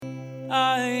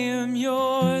I am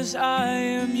yours, I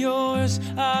am yours,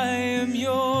 I am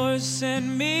yours.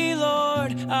 Send me,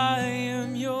 Lord, I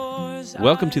am yours.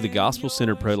 Welcome to the Gospel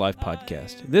Center Pro-Life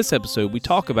Podcast. This episode, we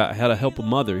talk about how to help a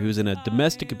mother who's in a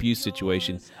domestic abuse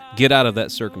situation get out of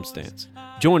that circumstance.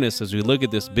 Join us as we look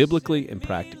at this biblically and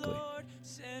practically.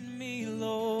 Send me,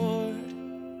 Lord.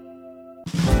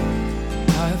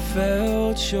 I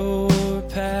felt your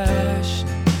passion,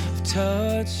 I've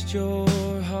touched your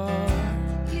heart.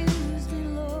 Use me,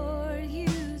 Lord,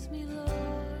 use me, Lord.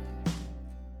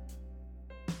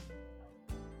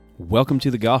 Welcome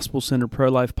to the Gospel Center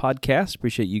Pro-Life Podcast.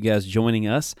 Appreciate you guys joining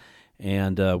us,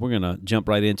 and we're going to jump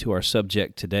right into our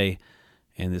subject today.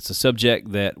 And it's a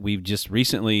subject that we've just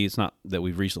recently, it's not that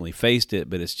we've recently faced it,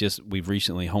 but it's just we've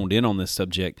recently honed in on this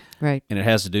subject. Right. And it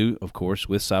has to do, of course,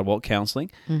 with sidewalk counseling.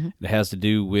 Mm-hmm. It has to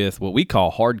do with what we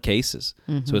call hard cases.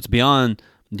 So it's beyond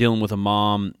dealing with a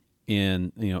mom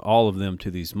in, all of them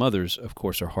to these mothers, of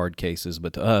course, are hard cases.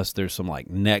 But to us, there's some like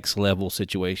next level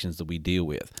situations that we deal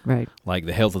with. Right. Like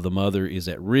the health of the mother is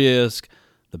at risk,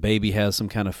 the baby has some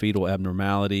kind of fetal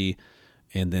abnormality,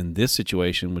 and then this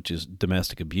situation, which is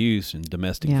domestic abuse and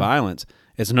domestic violence,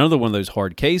 is another one of those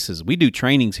hard cases. We do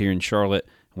trainings here in Charlotte.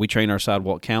 We train our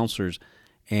sidewalk counselors,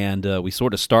 and we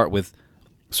sort of start with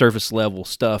surface level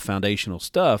stuff, foundational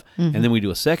stuff, and then we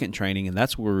do a second training, and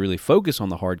that's where we really focus on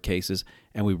the hard cases.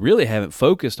 And we really haven't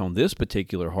focused on this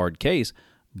particular hard case,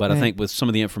 but I think with some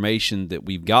of the information that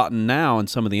we've gotten now and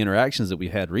some of the interactions that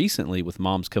we've had recently with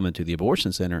moms coming to the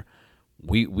abortion center,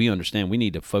 we understand we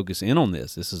need to focus in on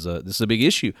this. This is a big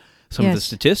issue. Some of the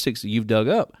statistics that you've dug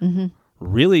up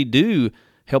really do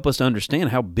help us to understand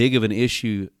how big of an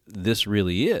issue this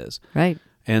really is. Right.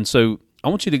 And so I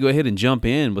want you to go ahead and jump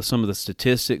in with some of the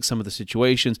statistics, some of the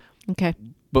situations. Okay.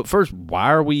 But first,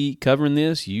 why are we covering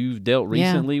this? You've dealt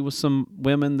recently with some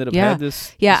women that have had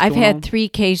this. Yeah, this I've going had on? 3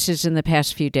 cases in the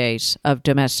past few days of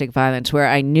domestic violence where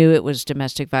I knew it was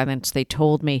domestic violence. They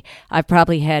told me. I've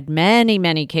probably had many,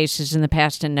 many cases in the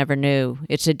past and never knew.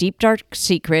 It's a deep, dark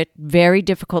secret, very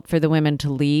difficult for the women to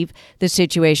leave the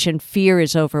situation. Fear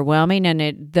is overwhelming.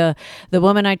 And the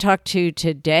woman I talked to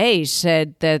today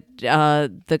said that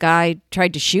the guy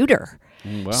tried to shoot her.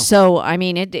 Wow. So, I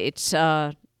mean, it's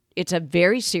a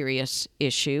very serious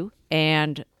issue,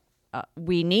 and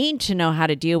we need to know how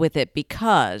to deal with it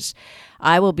because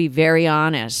I will be very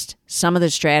honest, some of the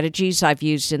strategies I've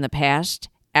used in the past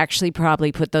actually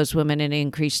probably put those women in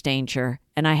increased danger,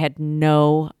 and I had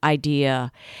no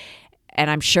idea. And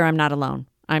I'm sure I'm not alone.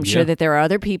 I'm sure that there are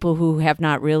other people who have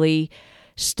not really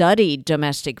studied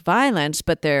domestic violence,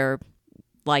 but they're,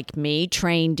 like me,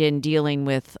 trained in dealing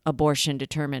with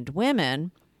abortion-determined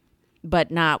women, but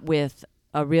not with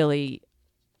a really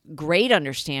great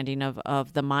understanding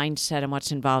of the mindset and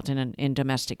what's involved in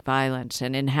domestic violence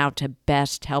and in how to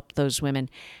best help those women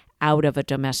out of a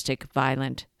domestic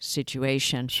violent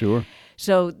situation. Sure.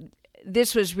 So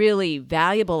this was really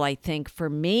valuable, I think, for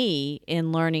me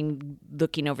in learning,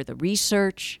 looking over the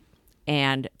research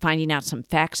and finding out some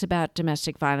facts about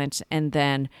domestic violence and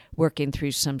then working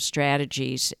through some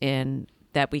strategies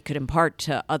that we could impart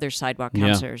to other sidewalk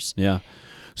counselors. Yeah.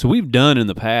 So we've done in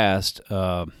the past,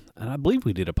 and I believe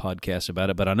we did a podcast about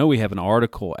it, but I know we have an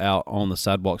article out on the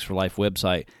Sidewalks for Life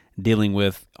website dealing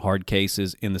with hard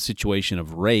cases in the situation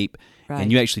of rape. Right.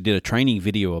 And you actually did a training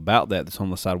video about that that's on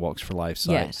the Sidewalks for Life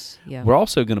site. Yes. Yeah. We're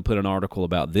also going to put an article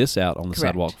about this out on the Correct.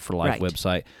 Sidewalk for Life Right.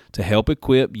 website to help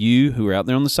equip you who are out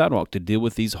there on the sidewalk to deal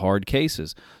with these hard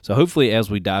cases. So hopefully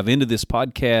as we dive into this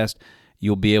podcast,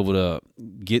 you'll be able to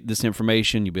get this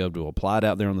information. You'll be able to apply it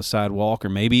out there on the sidewalk, or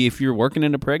maybe if you're working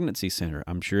in a pregnancy center.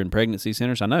 I'm sure in pregnancy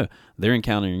centers, I know they're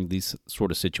encountering these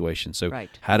sort of situations. So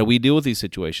how do we deal with these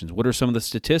situations? What are some of the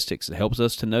statistics? It helps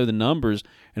us to know the numbers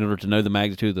in order to know the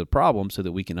magnitude of the problem so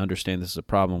that we can understand this is a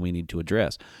problem we need to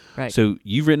address. Right. So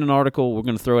you've written an article. We're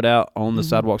going to throw it out on the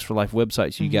Sidewalks for Life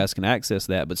website so you guys can access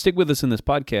that. But stick with us in this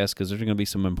podcast because there's going to be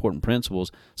some important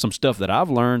principles, some stuff that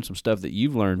I've learned, some stuff that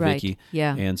you've learned, Right. Vicki,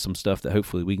 Yeah. and some stuff that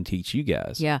hopefully we can teach you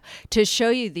guys. Yeah. To show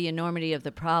you the enormity of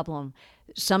the problem,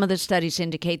 some of the studies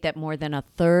indicate that more than a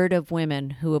third of women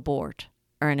who abort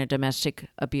are in a domestic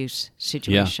abuse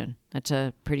situation. That's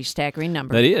a pretty staggering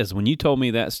number. That is. When you told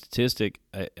me that statistic,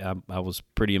 I was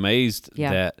pretty amazed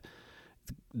that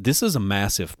this is a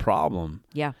massive problem.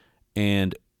 Yeah.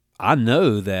 And I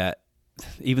know that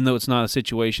even though it's not a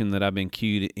situation that I've been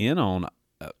cued in on,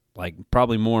 like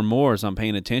probably more and more as I'm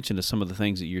paying attention to some of the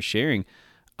things that you're sharing,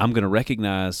 I'm going to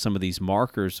recognize some of these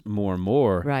markers more and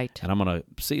more. Right. And I'm going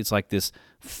to see it's like this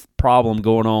problem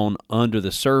going on under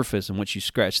the surface. And once you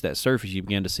scratch that surface, you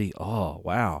begin to see, oh,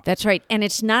 wow. That's right. And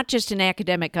it's not just an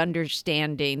academic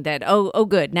understanding that, oh,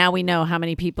 good, now we know how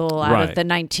many people out of the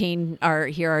 19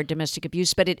 are domestic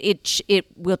abuse, but it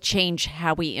will change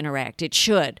how we interact. It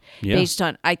should, based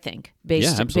on, I think,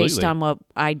 based on what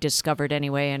I discovered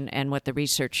anyway, and what the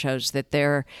research shows, that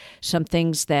there are some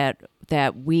things that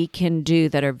we can do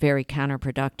that are very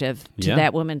counterproductive to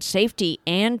that woman's safety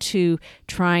and to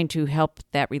trying to help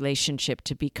that relationship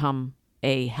to become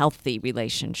a healthy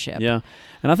relationship. Yeah.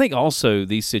 And I think also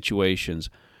these situations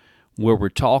where we're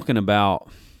talking about,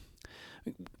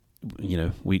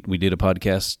 we did a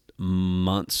podcast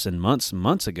months and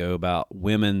months ago about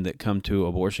women that come to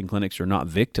abortion clinics are not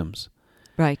victims.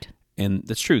 Right. And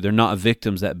that's true. They're not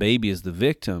victims. That baby is the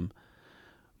victim.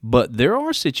 But there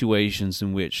are situations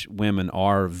in which women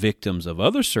are victims of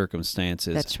other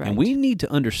circumstances. That's right. And we need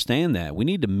to understand that. We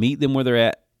need to meet them where they're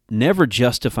at, never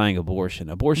justifying abortion.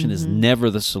 Abortion is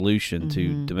never the solution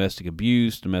to domestic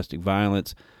abuse, domestic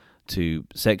violence, to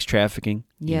sex trafficking.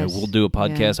 Yes. We'll do a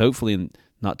podcast, hopefully in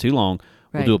not too long,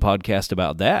 we'll do a podcast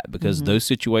about that, because those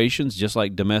situations, just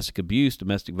like domestic abuse,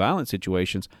 domestic violence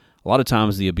situations, a lot of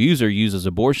times the abuser uses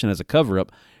abortion as a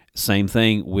cover-up. Same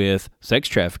thing with sex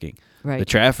trafficking. Right. The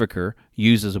trafficker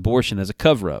uses abortion as a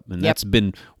cover-up, and that's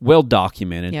been well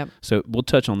documented. Yep. So we'll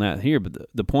touch on that here, but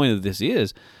the point of this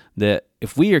is that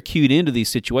if we are cued into these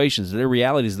situations, their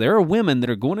reality is there are women that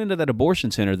are going into that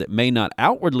abortion center that may not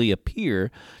outwardly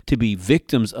appear to be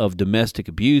victims of domestic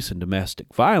abuse and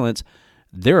domestic violence.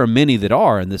 There are many that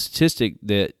are, and the statistic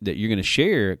that you're going to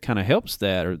share kind of helps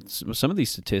that, or some of these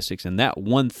statistics, and that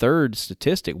one-third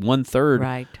statistic,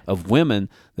 one-third of women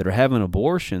that are having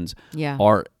abortions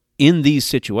are in these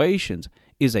situations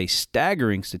is a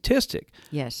staggering statistic.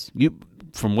 Yes.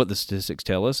 From what the statistics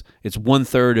tell us, it's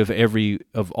 1/3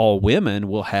 of all women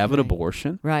will have an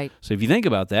abortion. Right. So if you think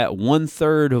about that,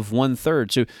 1/3 of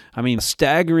 1/3. So, I mean, a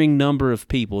staggering number of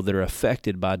people that are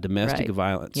affected by domestic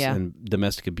violence and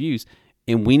domestic abuse.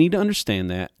 And we need to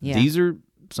understand that. Yeah. These are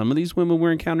some of these women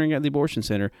we're encountering at the abortion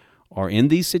center are in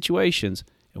these situations,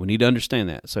 and we need to understand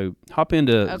that. So hop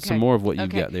into some more of what you've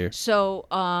got there. So,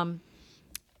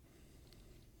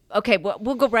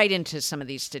 we'll go right into some of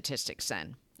these statistics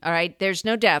then. All right. There's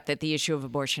no doubt that the issue of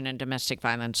abortion and domestic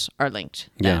violence are linked.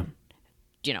 Yeah.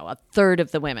 1/3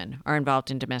 of the women are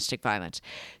involved in domestic violence.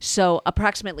 So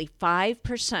approximately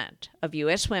 5% of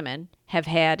U.S. women have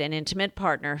had an intimate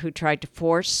partner who tried to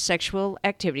force sexual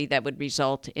activity that would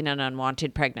result in an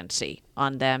unwanted pregnancy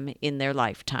on them in their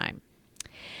lifetime.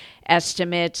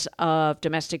 Estimates of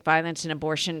domestic violence in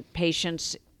abortion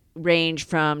patients range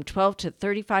from 12 to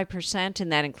 35%,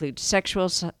 and that includes sexual,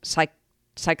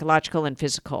 psychological, and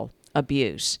physical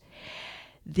abuse.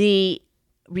 The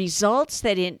results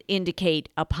that indicate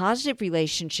a positive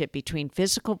relationship between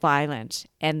physical violence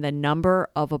and the number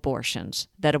of abortions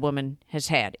that a woman has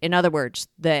had. In other words,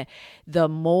 the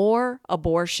more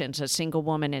abortions a single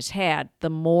woman has had, the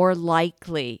more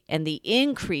likely and the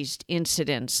increased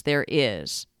incidence there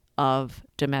is of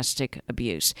domestic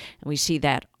abuse. And we see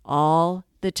that all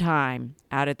the time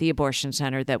out at the abortion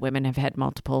center, that women have had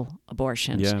multiple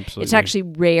abortions. Yeah, absolutely. It's actually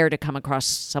rare to come across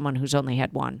someone who's only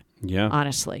had one. Yeah.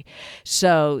 Honestly.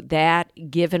 So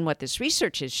that, given what this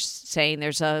research is saying,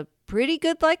 there's a pretty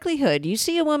good likelihood. You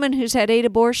see a woman who's had 8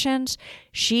 abortions,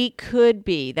 she could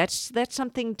be. That's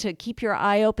something to keep your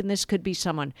eye open. This could be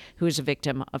someone who is a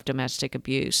victim of domestic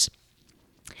abuse.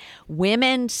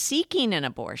 Women seeking an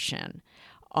abortion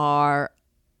are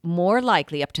more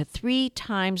likely, up to 3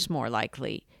 times more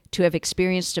likely, to have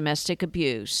experienced domestic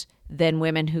abuse than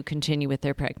women who continue with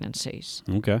their pregnancies.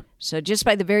 Okay. So just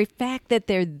by the very fact that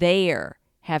they're there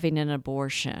having an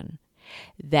abortion,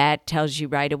 that tells you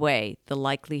right away the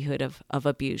likelihood of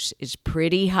abuse is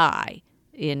pretty high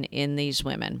in these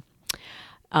women.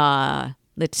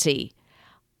 Let's see.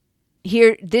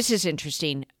 Here, this is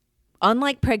interesting.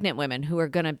 Unlike pregnant women who are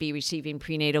going to be receiving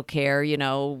prenatal care,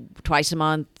 twice a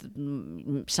month,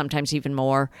 sometimes even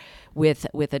more, with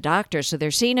a doctor. So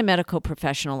they're seeing a medical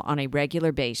professional on a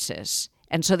regular basis.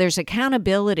 And so there's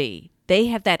accountability. They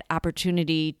have that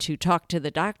opportunity to talk to the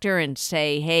doctor and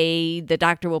say, hey, the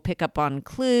doctor will pick up on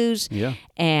clues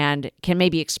and can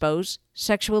maybe expose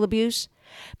sexual abuse.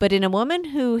 But in a woman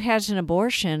who has an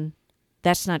abortion,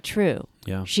 that's not true.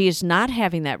 Yeah. She is not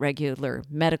having that regular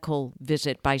medical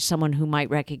visit by someone who might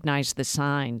recognize the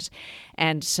signs.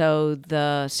 And so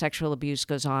the sexual abuse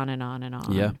goes on and on and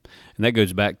on. Yeah. And that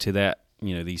goes back to that,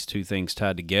 these two things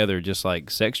tied together, just like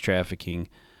sex trafficking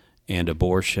and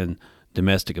abortion.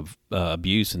 domestic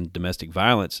abuse and domestic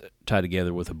violence tied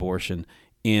together with abortion,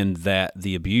 in that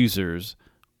the abusers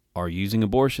are using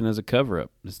abortion as a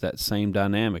cover-up. It's that same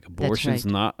dynamic. Abortion's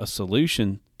right. not a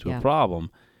solution to Yeah. a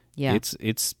problem. Yeah.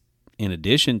 It's in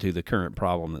addition to the current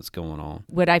problem that's going on.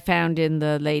 What I found in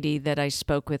the lady that I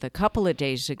spoke with a couple of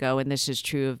days ago, and this is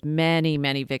true of many,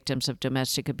 many victims of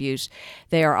domestic abuse,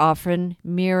 they are often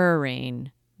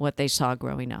mirroring what they saw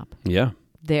growing up. Yeah.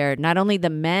 They're not only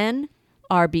the men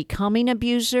are becoming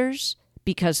abusers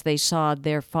because they saw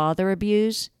their father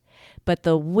abuse, but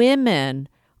the women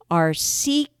are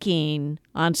seeking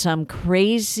on some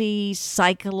crazy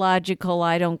psychological,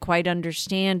 I don't quite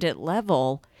understand it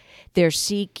level, they're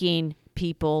seeking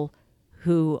people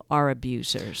who are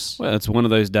abusers. Well, it's one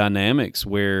of those dynamics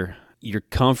where you're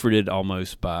comforted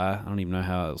almost by, I don't even know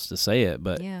how else to say it,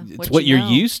 but Yeah, it's what what you you're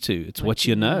know. used to. It's what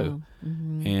you know.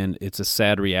 Mm-hmm. And it's a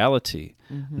sad reality.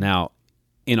 Now,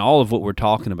 in all of what we're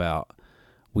talking about,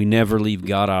 we never leave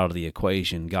God out of the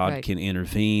equation. God Right. can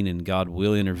intervene, and God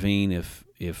will intervene if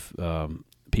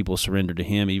people surrender to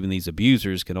Him. Even these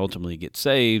abusers can ultimately get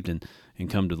saved and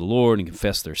come to the Lord and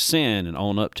confess their sin and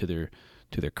own up to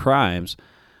their crimes.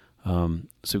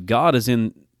 So God is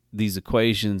in these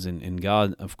equations, and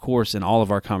God, of course, in all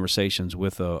of our conversations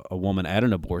with a woman at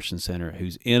an abortion center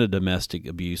who's in a domestic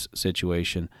abuse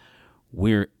situation,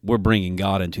 we're bringing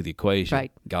God into the equation.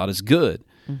 Right. God is good.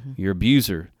 Your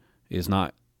abuser is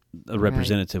not a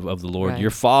representative of the Lord. Right.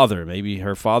 Your father, maybe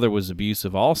her father was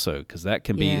abusive also, because that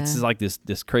can be, Yeah. it's like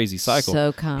this crazy cycle.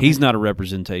 So common. He's not a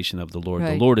representation of the Lord.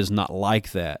 Right. The Lord is not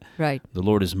like that. Right. The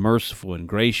Lord is merciful and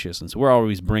gracious, and so we're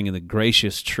always bringing the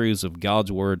gracious truths of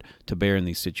God's word to bear in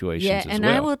these situations Yeah, as and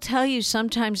well. I will tell you,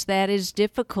 sometimes that is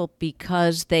difficult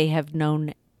because they have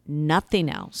known nothing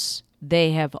else.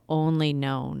 They have only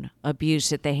known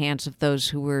abuse at the hands of those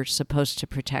who were supposed to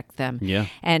protect them. Yeah.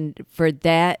 And for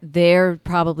that, they're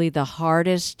probably the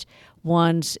hardest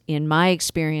ones, in my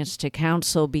experience, to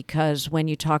counsel, because when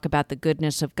you talk about the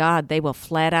goodness of God, they will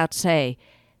flat out say,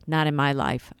 not in my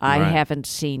life. I Right. haven't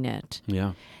seen it.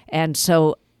 Yeah. And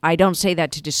so I don't say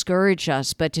that to discourage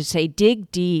us, but to say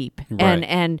dig deep Right.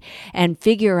 and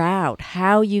figure out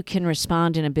how you can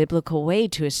respond in a biblical way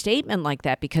to a statement like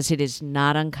that, because it is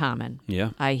not uncommon.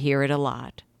 Yeah. I hear it a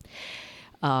lot.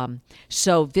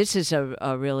 So this is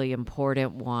a really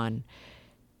important one.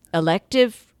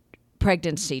 Elective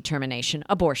pregnancy termination,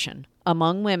 abortion,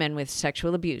 among women with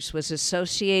sexual abuse was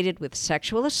associated with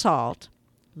sexual assault,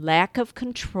 lack of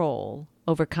control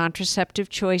over contraceptive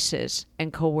choices,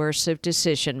 and coercive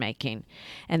decision-making.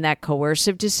 And that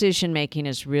coercive decision-making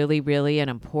is really, really an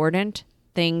important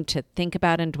thing to think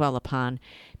about and dwell upon,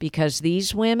 because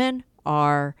these women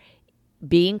are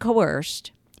being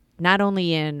coerced, not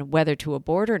only in whether to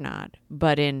abort or not,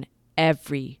 but in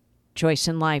every choice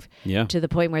in life, Yeah. to the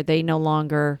point where they no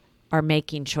longer are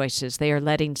making choices. They are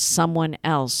letting someone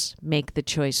else make the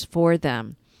choice for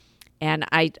them. And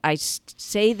I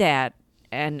say that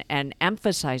and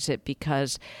emphasize it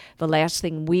because the last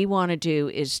thing we want to do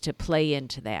is to play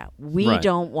into that. We Right.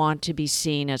 don't want to be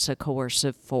seen as a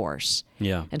coercive force.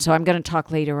 Yeah. And so I'm going to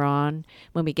talk later on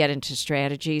when we get into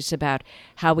strategies about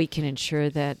how we can ensure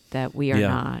that we are Yeah.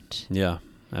 not. Yeah,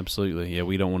 absolutely. Yeah,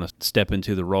 we don't want to step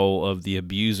into the role of the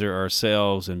abuser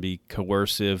ourselves and be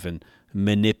coercive and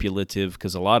manipulative,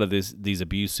 because a lot of these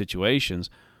abuse situations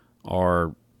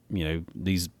are,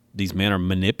 these men are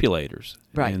manipulators.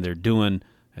 Right. And they're doing,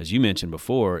 as you mentioned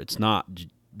before, it's not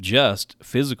just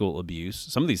physical abuse.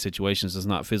 Some of these situations is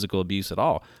not physical abuse at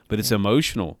all, but it's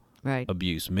emotional Right.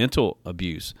 abuse, mental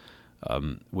abuse,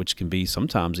 which can be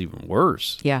sometimes even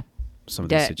worse. Yeah. Some of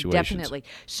these situations. Definitely.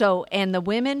 So, and the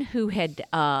women who had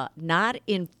not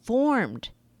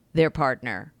informed their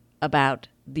partner about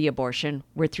the abortion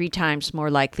were 3 times more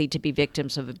likely to be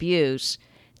victims of abuse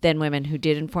than women who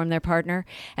did inform their partner.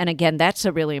 And again, that's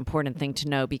a really important thing to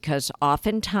know, because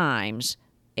oftentimes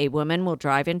a woman will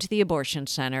drive into the abortion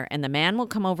center and the man will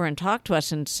come over and talk to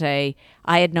us and say,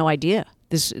 I had no idea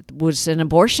this was an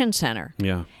abortion center.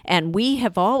 Yeah. And we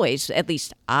have always, at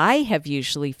least I have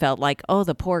usually felt like, oh,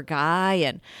 the poor guy.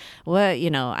 And well,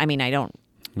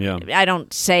 Yeah. I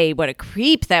don't say what a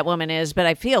creep that woman is, but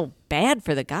I feel bad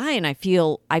for the guy, and I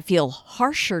feel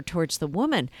harsher towards the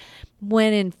woman,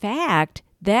 when in fact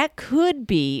that could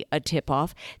be a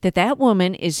tip-off that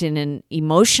woman is in an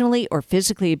emotionally or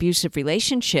physically abusive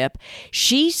relationship.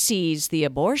 She sees the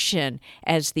abortion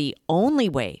as the only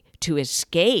way to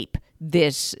escape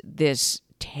this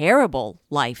terrible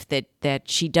life that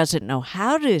she doesn't know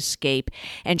how to escape.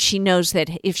 And she knows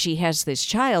that if she has this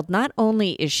child, not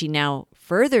only is she now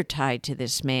further tied to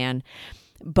this man,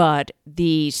 but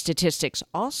the statistics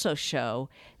also show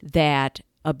that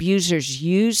abusers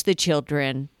use the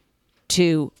children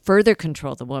to further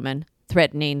control the woman,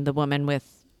 threatening the woman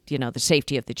with, the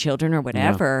safety of the children or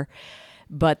whatever.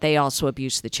 But they also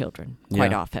abuse the children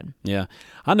quite often. Yeah.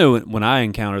 I know when I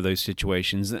encounter those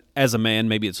situations, as a man,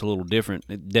 maybe it's a little different.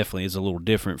 It definitely is a little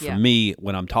different for me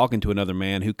when I'm talking to another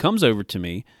man who comes over to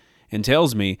me and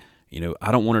tells me,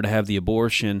 I don't want her to have the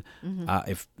abortion.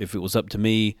 If it was up to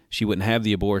me, she wouldn't have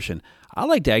the abortion. I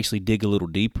like to actually dig a little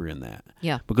deeper in that.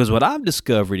 Yeah. Because what I've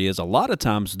discovered is a lot of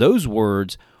times those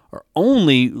words are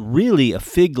only really a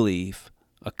fig leaf,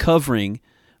 a covering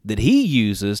that he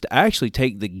uses to actually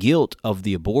take the guilt of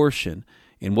the abortion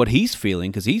and what he's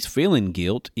feeling, because he's feeling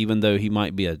guilt, even though he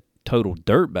might be a total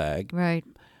dirtbag. Right.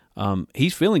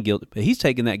 He's feeling guilt, but he's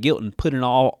taking that guilt and putting it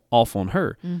all off on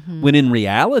her. When in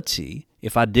reality,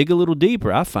 if I dig a little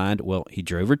deeper, I find, well, he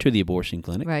drove her to the abortion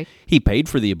clinic. Right. He paid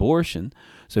for the abortion.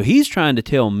 So he's trying to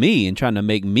tell me and trying to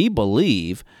make me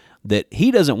believe that he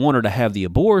doesn't want her to have the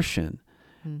abortion,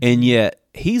 and yet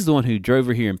he's the one who drove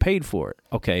her here and paid for it.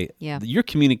 Okay, you're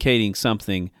communicating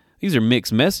something. These are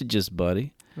mixed messages,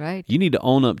 buddy. Right. You need to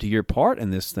own up to your part in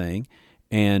this thing,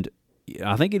 and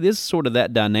I think it is sort of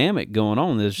that dynamic going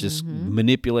on. There's this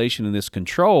manipulation and this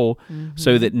control,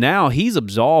 so that now he's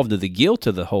absolved of the guilt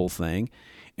of the whole thing,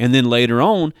 and then later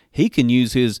on he can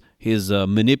use his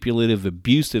manipulative,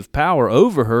 abusive power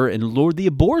over her and lord the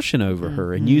abortion over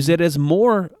her, and use it as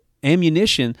more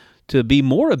ammunition to be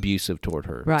more abusive toward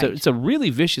her. Right. So it's a really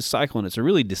vicious cycle, and it's a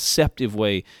really deceptive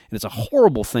way, and it's a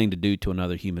horrible thing to do to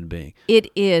another human being. It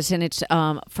is, and it's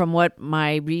from what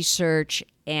my research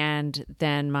and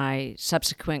then my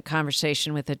subsequent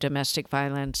conversation with the domestic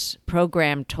violence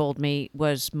program told me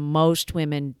was most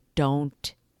women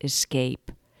don't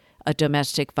escape a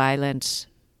domestic violence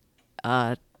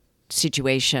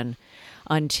situation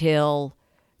until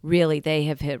really they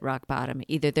have hit rock bottom.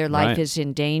 Either their life is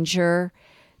in danger,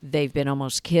 they've been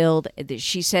almost killed.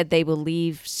 She said they will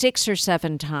leave 6 or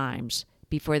 7 times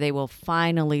before they will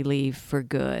finally leave for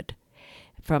good.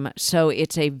 So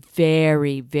it's a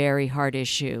very, very hard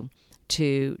issue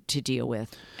to deal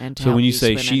with. And to so help when you these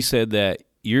say women. she said that,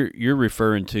 you're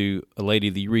referring to a lady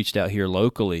that you reached out here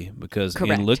locally, because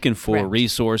Correct. in looking for Correct.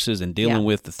 resources and dealing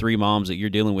with the 3 moms that you're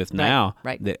dealing with now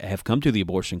that have come to the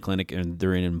abortion clinic and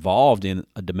they're involved in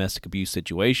a domestic abuse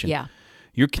situation. Yeah.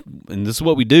 And this is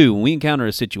what we do when we encounter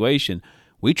a situation.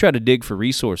 We try to dig for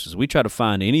resources. We try to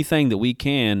find anything that we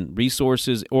can,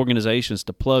 resources, organizations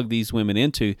to plug these women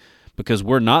into, because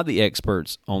we're not the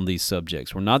experts on these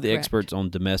subjects. We're not the Correct. experts on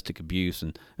domestic abuse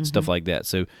and stuff like that.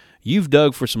 So you've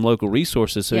dug for some local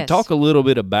resources. So Yes. talk a little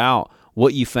bit about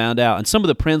what you found out and some of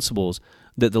the principles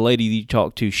that the lady you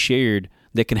talked to shared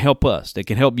that can help us, that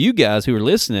can help you guys who are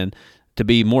listening to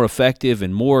be more effective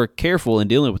and more careful in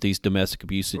dealing with these domestic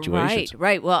abuse situations.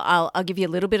 Right. Well, I'll give you a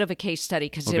little bit of a case study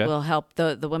because Okay. it will help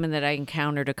the woman that I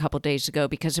encountered a couple days ago,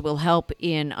 because it will help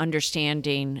in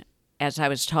understanding, as I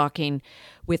was talking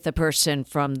with the person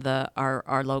from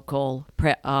our local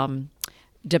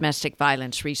domestic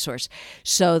violence resource.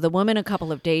 So the woman a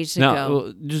couple of days ago.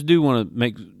 Now, just do want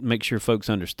to make sure folks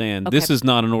understand, Okay. this is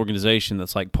not an organization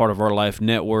that's like part of Our Life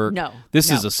Network. No, This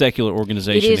no. is a secular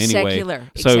organization It is anyway.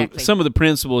 secular, So exactly. some of the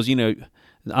principles, I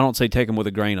don't say take them with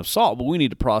a grain of salt, but we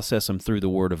need to process them through the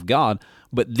Word of God.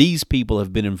 But these people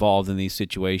have been involved in these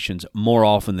situations more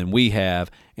often than we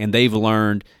have, and they've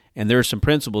learned. And there are some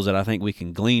principles that I think we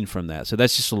can glean from that. So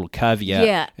that's just a little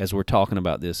caveat as we're talking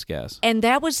about this, guys. And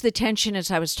that was the tension as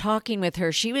I was talking with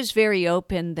her. She was very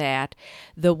open that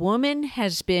the woman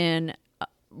has been,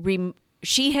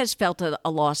 she has felt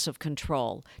a loss of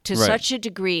control to such a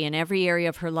degree in every area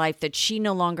of her life that she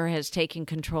no longer has taken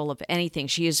control of anything.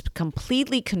 She is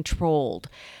completely controlled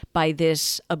by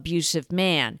this abusive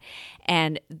man.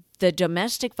 And the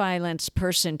domestic violence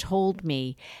person told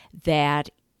me that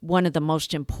one of the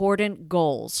most important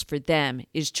goals for them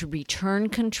is to return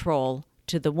control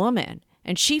to the woman.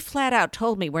 And she flat out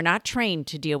told me, we're not trained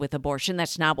to deal with abortion.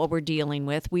 That's not what we're dealing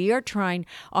with. We are trying,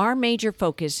 our major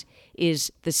focus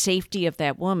is the safety of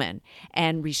that woman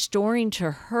and restoring to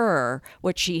her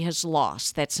what she has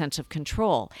lost, that sense of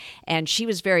control. And she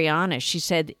was very honest. She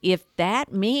said, if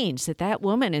that means that that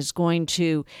woman is going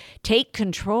to take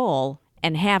control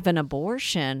and have an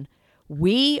abortion,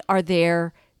 we are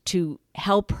there to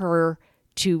help her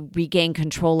to regain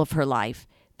control of her life.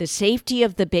 The safety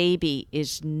of the baby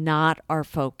is not our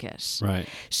focus. Right.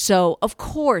 So, of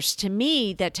course, to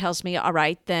me, that tells me, all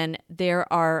right, then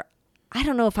there are, I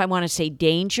don't know if I want to say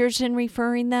dangers in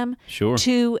referring them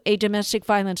to a domestic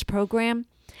violence program,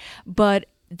 but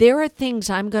there are things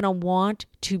I'm going to want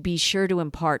to be sure to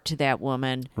impart to that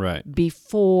woman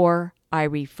before I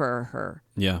refer her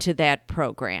to that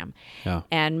program. Yeah.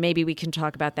 And maybe we can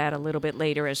talk about that a little bit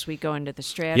later as we go into the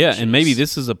strategies. Yeah, and maybe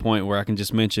this is a point where I can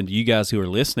just mention to you guys who are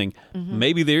listening,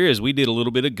 maybe there is. We did a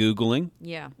little bit of Googling.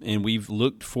 Yeah. And we've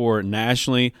looked for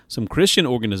nationally some Christian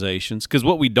organizations, because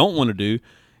what we don't want to do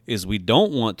is we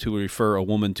don't want to refer a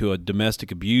woman to a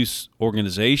domestic abuse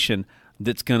organization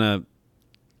that's going to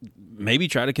maybe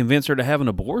try to convince her to have an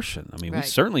abortion. I mean, we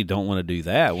certainly don't want to do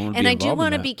that. And I do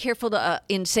want to be careful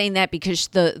in saying that, because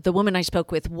the woman I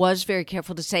spoke with was very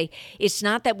careful to say it's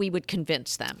not that we would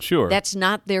convince them. Sure. That's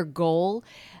not their goal,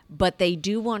 but they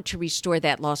do want to restore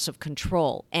that loss of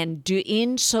control. And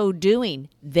in so doing,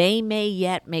 they may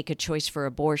yet make a choice for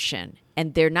abortion.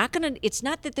 And they're not going to, it's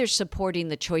not that they're supporting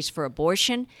the choice for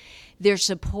abortion, they're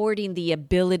supporting the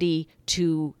ability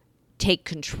to take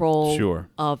control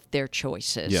of their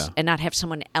choices and not have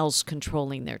someone else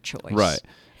controlling their choice. Right.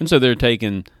 And so they're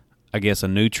taking, I guess, a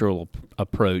neutral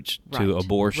approach to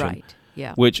abortion. Right.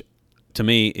 Yeah. Which, to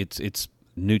me, it's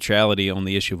neutrality on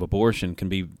the issue of abortion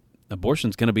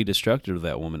abortion's going to be destructive to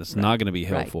that woman. It's not going to be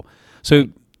helpful. So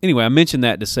anyway, I mentioned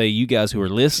that to say, you guys who are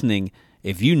listening,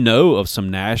 if you know of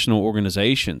some national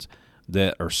organizations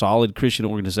that are solid Christian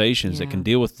organizations that can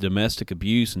deal with domestic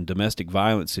abuse and domestic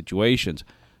violence situations,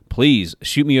 please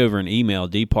shoot me over an email,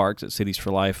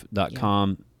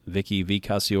 dparks@citiesforlife.com, Vicky,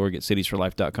 vcassiorg at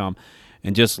citiesforlife.com,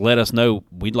 and just let us know.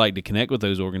 We'd like to connect with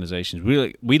those organizations.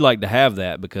 We'd like to have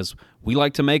that, because we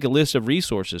like to make a list of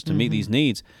resources to meet these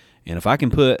needs. And if I can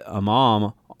put a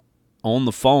mom on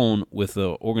the phone with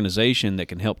the organization that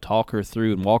can help talk her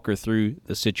through and walk her through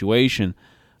the situation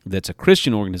that's a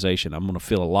Christian organization, I'm going to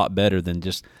feel a lot better than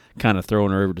just kind of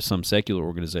throwing her over to some secular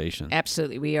organization.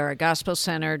 Absolutely. We are a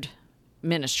gospel-centered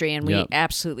ministry, and we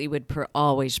absolutely would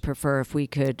always prefer if we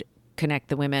could connect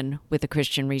the women with a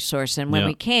Christian resource. And when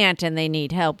we can't and they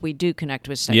need help, we do connect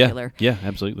with secular. Yeah,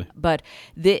 absolutely. But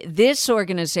this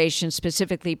organization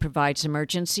specifically provides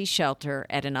emergency shelter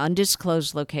at an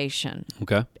undisclosed location.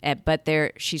 Okay. But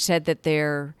she said that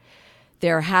their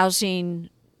housing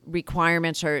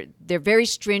requirements they're very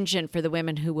stringent for the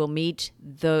women who will meet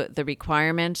the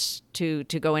requirements to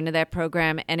go into that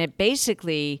program, and it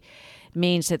basically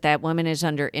means that woman is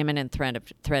under imminent threat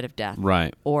of death,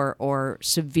 right, or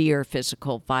severe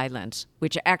physical violence,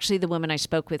 which actually the woman I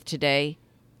spoke with today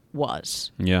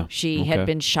was. Yeah, she had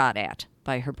been shot at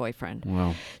by her boyfriend.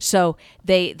 Wow. So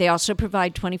they also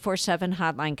provide 24/7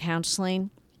 hotline counseling,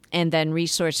 and then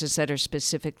resources that are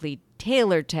specifically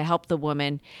tailored to help the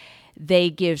woman. They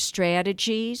give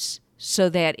strategies so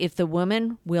that if the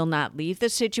woman will not leave the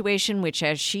situation, which,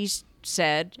 as she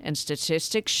said, and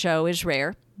statistics show, is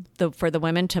rare. For the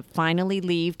women to finally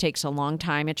leave takes a long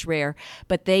time. It's rare.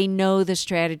 But they know the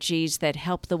strategies that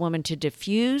help the woman to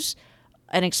diffuse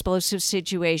an explosive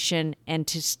situation and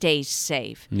to stay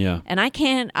safe. Yeah. And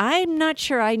I'm not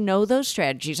sure I know those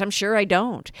strategies. I'm sure I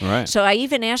don't. Right. So I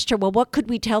even asked her, well, what could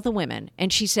we tell the women?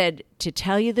 And she said, to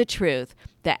tell you the truth,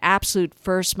 the absolute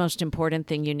first most important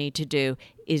thing you need to do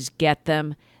is get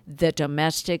them the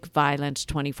domestic violence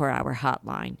 24-hour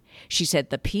hotline. She said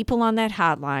the people on that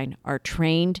hotline are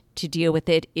trained to deal with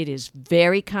it. It is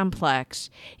very complex.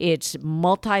 It's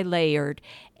multi-layered,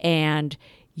 and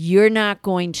you're not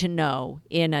going to know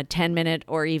in a 10-minute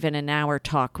or even an hour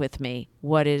talk with me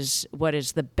what is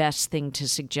the best thing to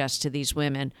suggest to these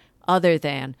women other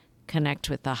than connect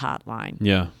with the hotline.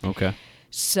 Yeah, okay.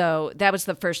 So that was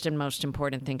the first and most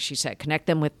important thing she said, connect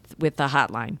them with the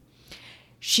hotline.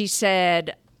 She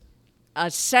said a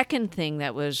second thing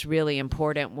that was really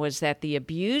important was that the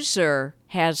abuser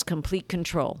has complete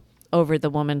control over the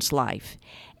woman's life.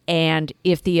 And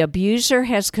if the abuser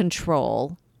has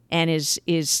control and is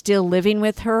still living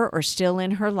with her or still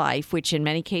in her life, which in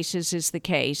many cases is the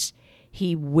case,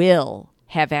 he will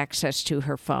have access to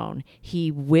her phone.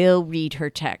 He will read her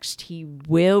text. He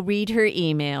will read her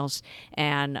emails,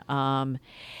 and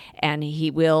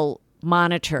he will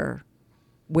monitor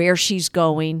where she's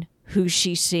going, who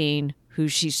she's seeing, who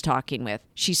she's talking with.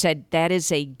 She said that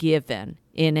is a given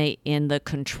in the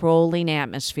controlling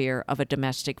atmosphere of a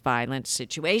domestic violence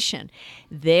situation.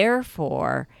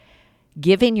 Therefore,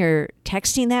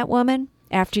 texting that woman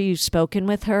after you've spoken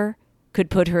with her could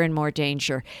put her in more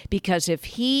danger, because if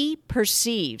he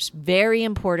perceives, very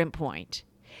important point,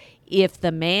 if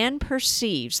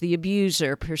the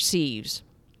abuser perceives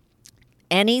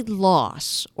any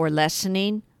loss or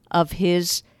lessening of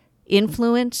his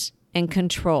influence and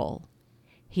control,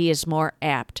 he is more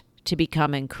apt to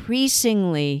become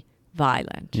increasingly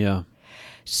violent. Yeah.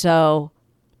 So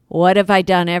What have I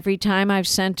done every time I've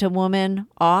sent a woman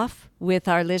off with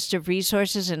our list of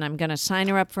resources and I'm going to sign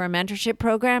her up for a mentorship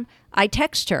program? I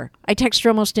text her. I text her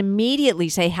almost immediately,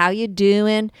 say, how you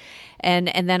doing? And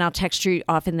then I'll text her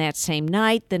often that same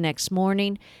night, the next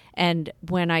morning. And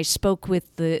when I spoke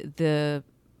with the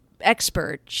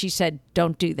expert, she said,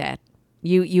 don't do that.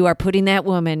 You are putting that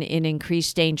woman in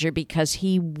increased danger because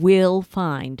he will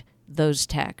find those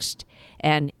texts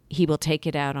and he will take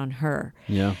it out on her.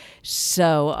 Yeah.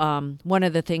 So one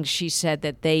of the things she said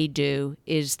that they do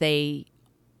is they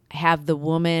have the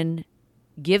woman,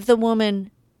 give the woman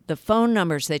the phone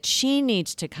numbers that she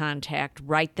needs to contact,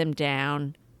 write them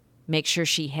down, make sure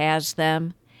she has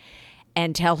them,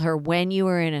 and tell her when you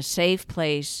are in a safe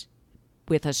place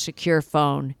with a secure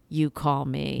phone, you call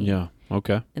me. Yeah.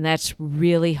 Okay. And that's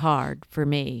really hard for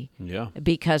me. Yeah.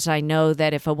 Because I know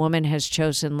that if a woman has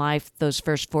chosen life, those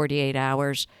first 48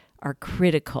 hours are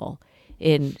critical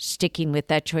in sticking with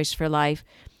that choice for life.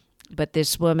 But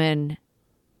this woman,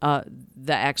 the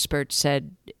expert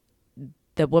said,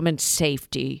 the woman's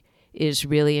safety is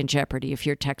really in jeopardy if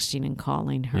you're texting and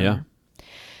calling her. Yeah.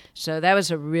 So that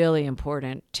was a really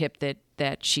important tip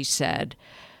that she said.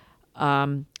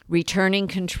 Returning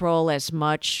control as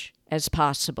much as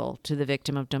possible to the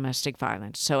victim of domestic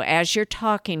violence. So as you're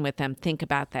talking with them, think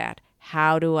about that.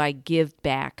 How do I give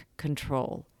back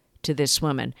control to this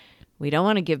woman? We don't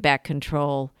want to give back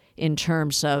control in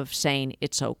terms of saying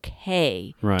it's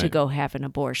okay to go have an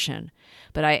abortion.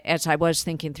 But as I was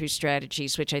thinking through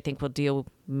strategies, which I think we'll deal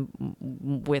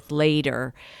with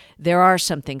later, there are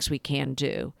some things we can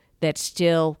do that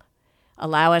still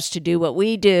allow us to do what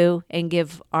we do and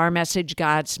give our message,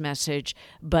 God's message,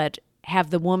 but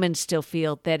have the woman still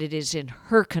feel that it is in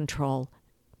her control,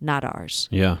 not ours.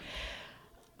 Yeah.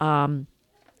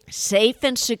 Safe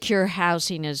and secure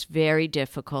housing is very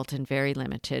difficult and very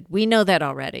limited. We know that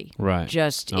already. Right.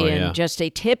 Just a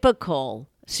typical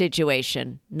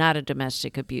situation, not a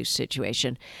domestic abuse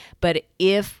situation. But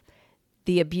if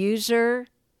the abused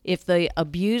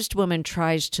woman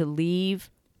tries to leave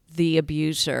the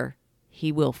abuser,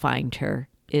 he will find her,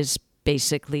 is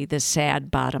basically the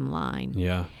sad bottom line.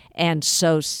 Yeah. And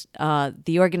so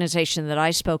the organization that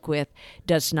I spoke with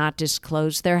does not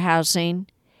disclose their housing.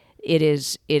 It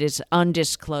is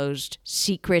undisclosed,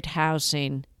 secret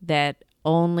housing that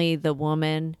only the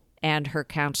woman and her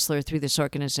counselor through this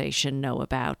organization know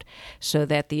about, so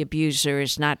that the abuser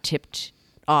is not tipped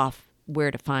off where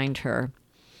to find her.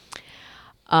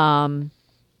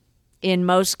 In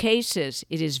most cases,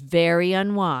 it is very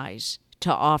unwise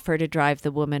to offer to drive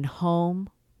the woman home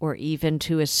or even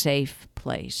to a safe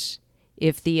place.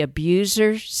 If the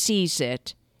abuser sees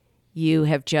it, you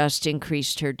have just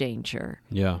increased her danger.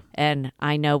 Yeah. And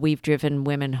I know we've driven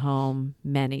women home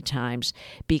many times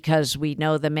because we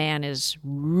know the man is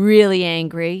really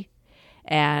angry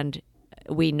and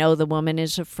we know the woman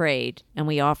is afraid, and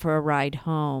we offer a ride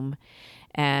home.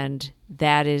 And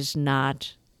that is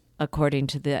not, according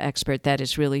to the expert, that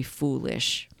is really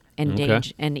foolish and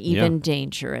and even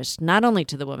dangerous, not only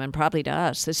to the woman, probably to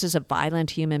us. This is a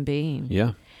violent human being.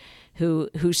 Yeah.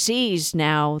 Who sees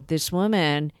now this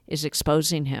woman is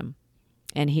exposing him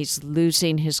and he's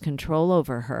losing his control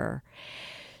over her.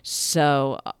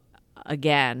 So,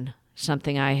 again,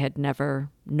 something I had never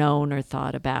known or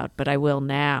thought about, but I will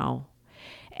now.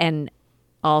 And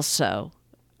also,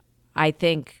 I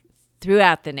think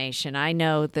throughout the nation, I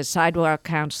know the sidewalk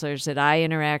counselors that I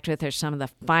interact with are some of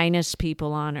the finest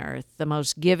people on earth, the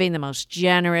most giving, the most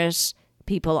generous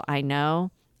people I know.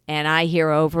 And I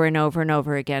hear over and over and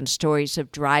over again stories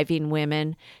of driving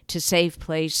women to safe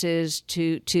places,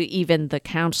 to even the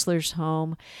counselor's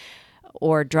home,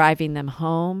 or driving them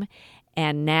home.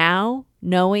 And now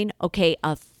knowing, okay,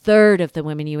 a third of the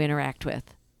women you interact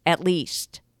with, at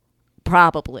least,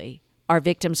 probably, are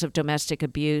victims of domestic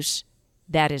abuse,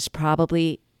 that is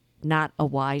probably not a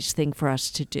wise thing for us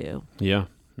to do. Yeah.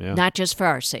 Yeah. Not just for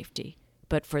our safety,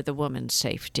 but for the woman's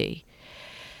safety.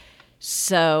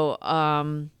 So,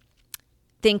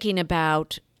 thinking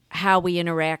about how we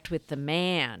interact with the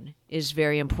man is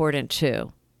very important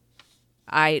too.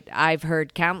 I've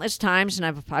heard countless times, and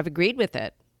I've agreed with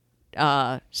it.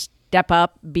 Step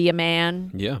up, be a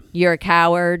man. Yeah. You're a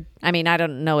coward. I mean, I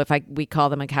don't know if we call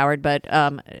them a coward, but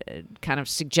kind of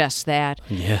suggest that.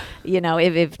 Yeah. You know,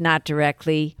 if not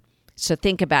directly. So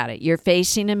think about it. You're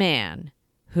facing a man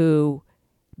who,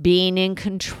 being in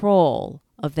control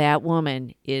of that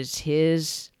woman,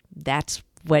 that's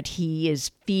what he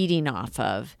is feeding off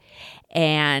of.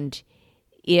 And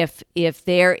if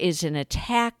there is an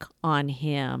attack on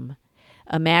him,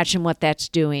 imagine what that's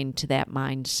doing to that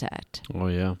mindset. Oh,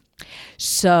 yeah.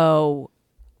 So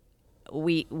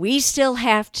we still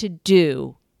have to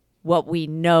do what we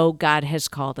know God has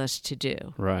called us to do.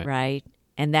 Right. Right?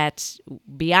 And that's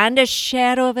beyond a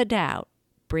shadow of a doubt.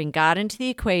 Bring God into the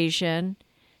equation,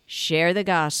 share the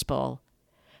gospel.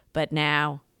 But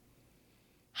now,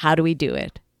 how do we do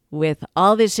it? With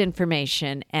all this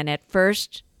information. And at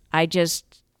first, I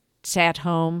just sat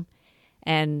home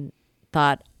and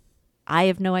thought, I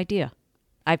have no idea.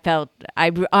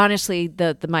 Honestly,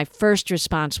 my first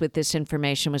response with this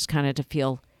information was kind of to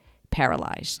feel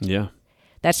paralyzed. Yeah.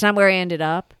 That's not where I ended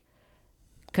up,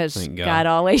 because Thank God.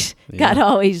 God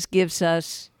always gives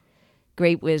us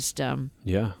great wisdom.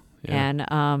 Yeah.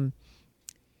 And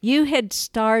you had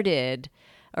started,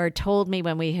 or told me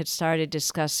when we had started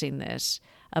discussing this,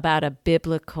 about a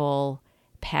biblical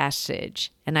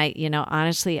passage. And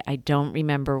honestly, I don't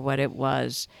remember what it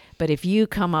was. But if you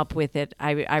come up with it,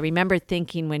 I remember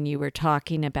thinking when you were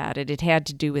talking about it, it had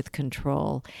to do with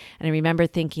control. And I remember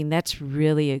thinking that's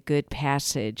really a good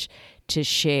passage to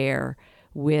share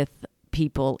with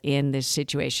people in this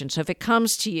situation. So if it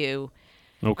comes to you,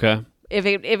 Okay. if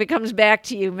it comes back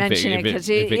to you, mention it, because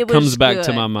if it was comes back good.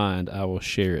 to my mind, I will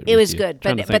share it. It with was you. good,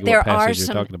 Trying to but think of there what are passage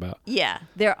some. you're talking about. Yeah,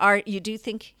 there are. You do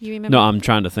think you remember? No, I'm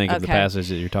trying to think of the Okay. passage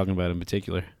that you're talking about in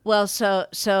particular. Well,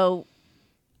 so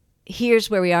here's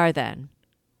where we are then.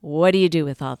 What do you do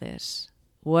with all this?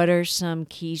 What are some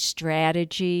key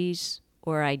strategies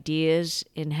or ideas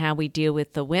in how we deal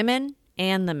with the women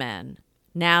and the men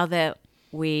now that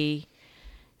we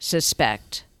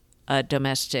suspect a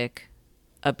domestic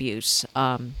abuse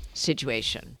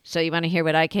situation? So you want to hear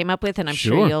what I came up with, and I'm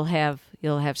sure you'll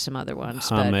have some other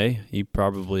ones. I may. You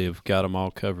probably have got them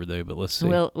all covered though, but let's see.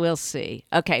 We'll see.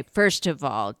 Okay, first of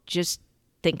all, just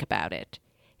think about it.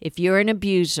 If you're an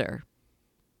abuser,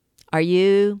 are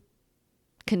you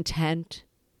content,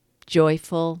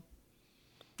 joyful,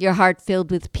 your heart filled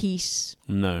with peace?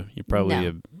 No, you're probably No.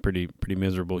 a pretty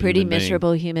miserable Pretty human being.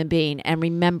 miserable human being. And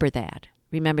remember that.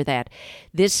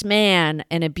 This man,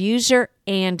 an abuser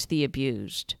and the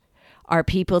abused, are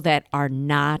people that are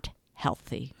not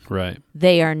healthy. Right.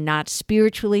 They are not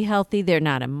spiritually healthy. They're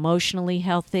not emotionally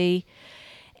healthy.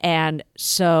 And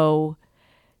so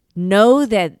know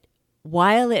that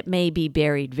while it may be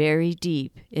buried very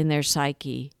deep in their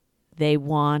psyche, they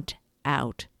want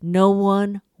out. No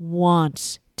one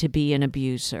wants to be an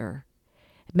abuser.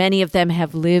 Many of them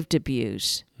have lived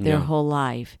abuse their whole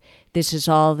life. This is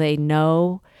all they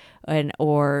know,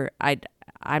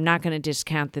 I'm not going to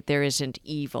discount that there isn't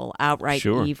evil, outright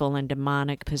Sure. evil and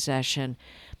demonic possession,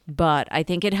 but I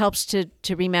think it helps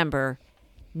to remember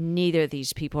neither of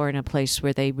these people are in a place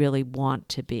where they really want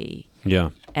to be.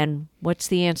 Yeah. And what's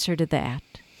the answer to that?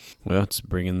 Well, it's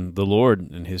bringing the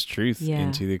Lord and His truth Yeah.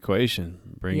 into the equation,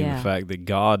 bringing Yeah. the fact that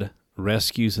God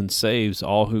rescues and saves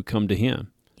all who come to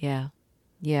Him.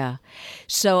 Yeah.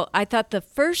 So I thought the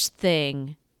first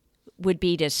thing would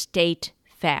be to state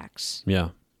facts. Yeah.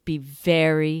 Be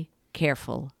very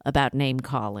careful about name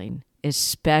calling,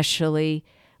 especially,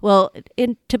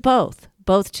 to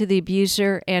both to the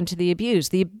abuser and to the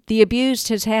abused. The abused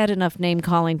has had enough name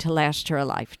calling to last her a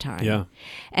lifetime. Yeah.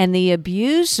 And the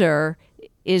abuser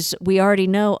is, we already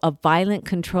know, a violent,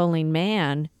 controlling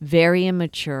man, very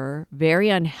immature, very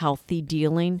unhealthy,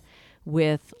 dealing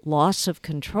with loss of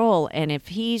control. And if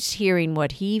he's hearing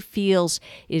what he feels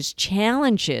is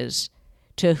challenges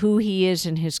to who he is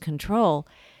in his control,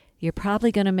 you're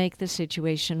probably going to make the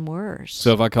situation worse.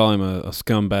 So if I call him a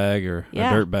scumbag or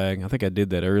Yeah. a dirtbag, I think I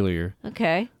did that earlier.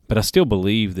 Okay. But I still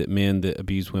believe that men that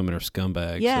abuse women are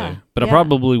scumbags. Yeah, But I yeah.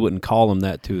 probably wouldn't call him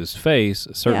that to his face,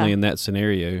 certainly Yeah. in that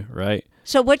scenario, right?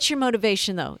 So what's your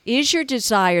motivation, though? Is your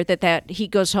desire that he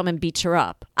goes home and beats her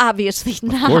up? Obviously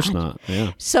not. Of course not,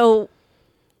 yeah. So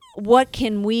what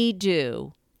can we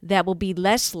do that will be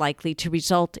less likely to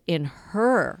result in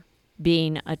her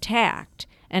being attacked?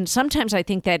 And sometimes I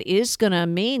think that is going to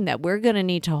mean that we're going to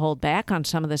need to hold back on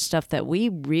some of the stuff that we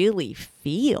really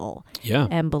feel Yeah.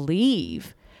 and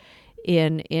believe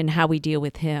in how we deal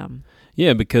with him.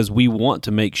 Yeah, because we want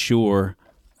to make sure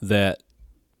that,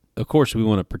 of course, we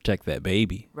want to protect that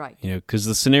baby. Right. Because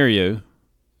the scenario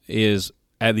is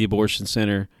at the abortion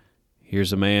center,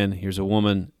 here's a man, here's a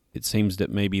woman. It seems that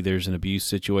maybe there's an abuse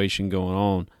situation going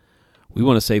on. We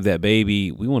want to save that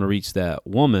baby. We want to reach that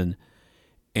woman.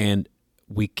 And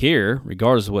we care,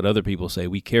 regardless of what other people say,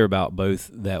 we care about both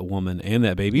that woman and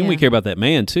that baby. And we Yeah. care about that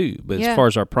man too. But Yeah. as far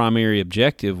as our primary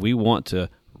objective, we want to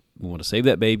save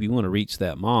that baby. We want to reach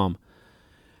that mom.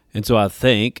 And so I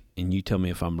think, and you tell me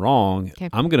if I'm wrong, Okay.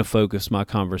 I'm going to focus my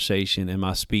conversation and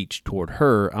my speech toward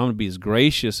her. I'm going to be as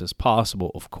gracious as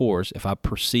possible, of course, if I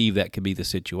perceive that could be the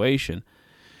situation.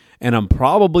 And I'm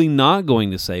probably not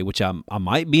going to say, which I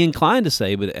might be inclined to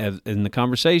say, but in the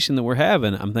conversation that we're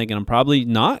having, I'm thinking I'm probably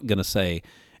not going to say,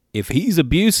 if he's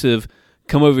abusive,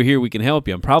 come over here, we can help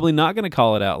you. I'm probably not going to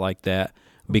call it out like that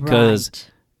because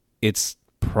it's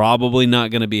probably not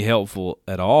going to be helpful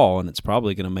at all, and it's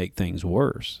probably going to make things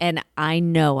worse. And I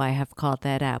know I have called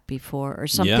that out before, or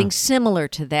something similar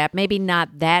to that. Maybe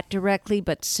not that directly,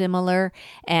 but similar.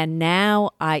 And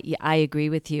now I agree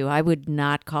with you. I would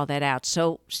not call that out.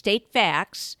 So state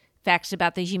facts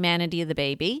about the humanity of the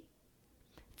baby,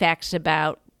 facts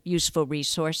about useful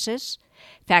resources,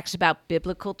 facts about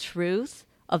biblical truth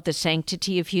of the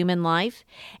sanctity of human life.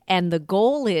 And the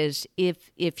goal is,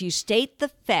 if you state the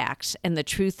facts and the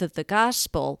truth of the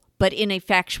gospel, but in a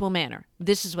factual manner,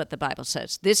 this is what the Bible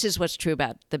says, this is what's true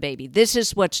about the baby, this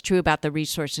is what's true about the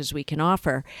resources we can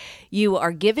offer, you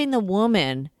are giving the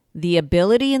woman the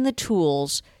ability and the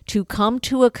tools to come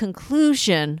to a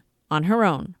conclusion on her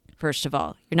own. First of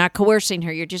all, you're not coercing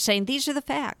her, you're just saying these are the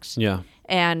facts. Yeah.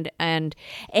 And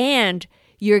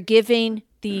you're giving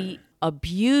the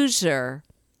abuser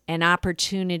an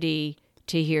opportunity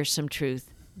to hear some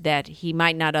truth that he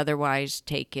might not otherwise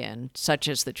take in, such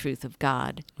as the truth of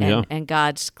God and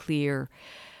God's clear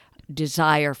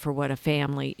desire for what a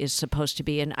family is supposed to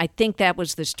be. And I think that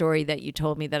was the story that you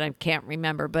told me that I can't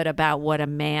remember, but about what a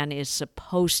man is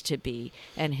supposed to be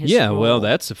and his role. Well,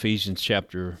 that's Ephesians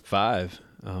chapter 5.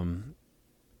 And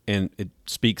it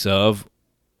speaks of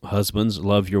husbands,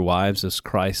 love your wives as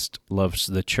Christ loves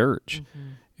the church. Mm-hmm.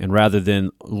 And rather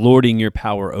than lording your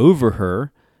power over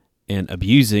her and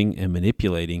abusing and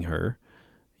manipulating her,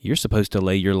 you're supposed to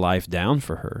lay your life down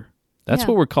for her. That's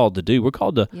what we're called to do. We're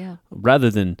called to,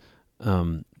 rather than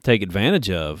take advantage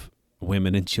of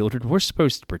women and children, we're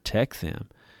supposed to protect them.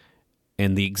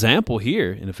 And the example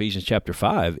here in Ephesians chapter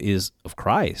 5 is of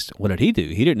Christ. What did he do?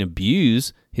 He didn't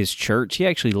abuse his church. He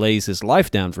actually lays his life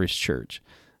down for his church.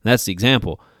 And that's the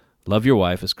example. Love your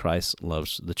wife as Christ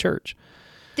loves the church.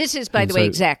 This is, by the way,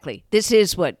 exactly. This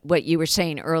is what you were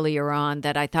saying earlier on,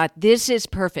 that I thought this is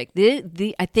perfect.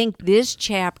 I think this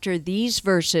chapter, these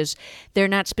verses, they're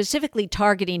not specifically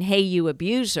targeting, hey, you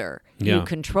abuser, you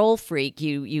control freak,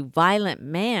 you violent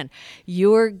man.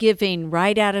 You're giving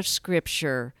right out of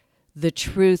Scripture the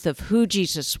truth of who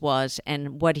Jesus was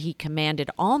and what he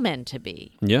commanded all men to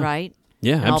be, right?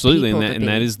 Yeah, and absolutely. And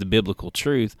that is the biblical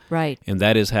truth. Right. And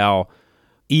that is how,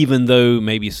 even though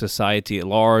maybe society at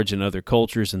large and other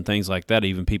cultures and things like that,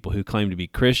 even people who claim to be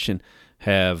Christian,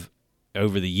 have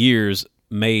over the years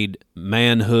made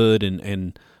manhood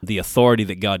and the authority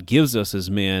that God gives us as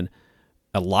men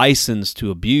a license to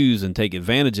abuse and take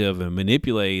advantage of and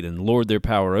manipulate and lord their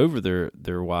power over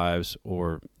their wives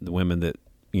or the women that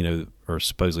are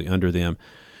supposedly under them.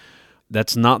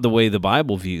 That's not the way the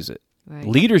Bible views it. Right.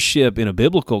 Leadership in a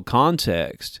biblical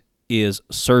context is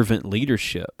servant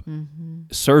leadership. Mm-hmm.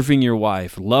 Serving your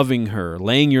wife, loving her,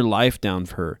 laying your life down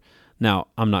for her. Now,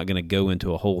 I'm not going to go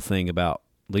into a whole thing about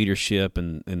leadership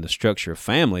and the structure of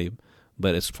family,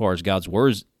 but as far as God's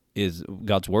word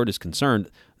is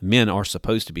concerned, men are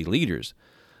supposed to be leaders,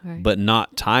 but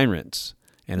not tyrants,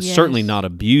 and certainly not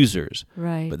abusers,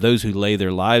 but those who lay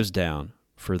their lives down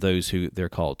for those who they're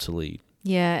called to lead.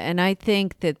 Yeah, and I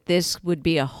think that this would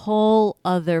be a whole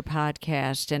other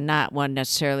podcast and not one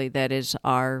necessarily that is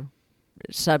our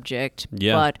subject,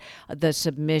 but the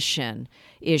submission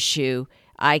issue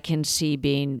I can see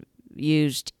being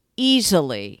used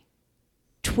easily,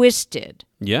 twisted,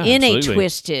 in a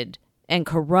twisted and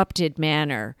corrupted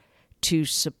manner to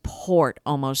support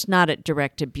almost, not a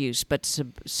direct abuse, but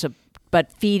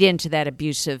but feed into that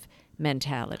abusive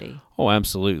mentality. Oh,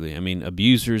 absolutely. I mean,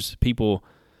 abusers, people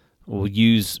will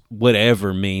use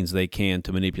whatever means they can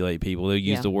to manipulate people. They'll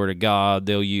use the Word of God.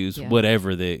 They'll use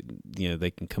whatever they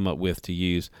can come up with to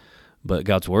use. But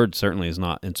God's Word certainly is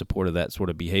not in support of that sort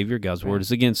of behavior. God's Word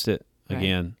is against it.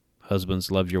 Again,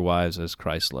 husbands, love your wives as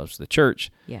Christ loves the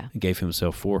church. And gave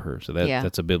himself for her. So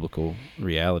that's a biblical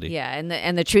reality. Yeah,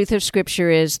 and the truth of Scripture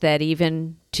is that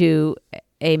even to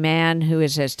a man who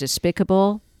is as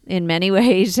despicable in many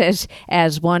ways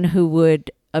as one who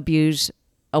would abuse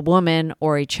a woman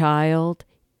or a child,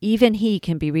 even he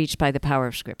can be reached by the power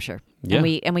of Scripture. And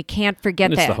we can't forget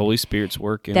and it's that. the Holy Spirit's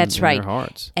work in That's right. their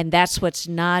hearts. And that's what's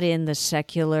not in the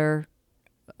secular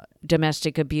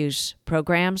domestic abuse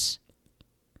programs.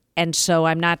 And so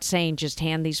I'm not saying just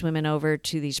hand these women over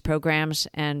to these programs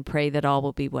and pray that all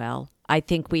will be well. I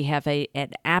think we have an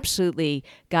absolutely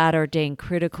God-ordained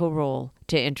critical role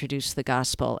to introduce the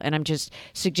gospel. And I'm just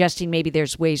suggesting maybe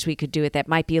there's ways we could do it that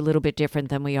might be a little bit different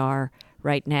than we are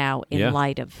right now in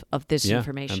light of this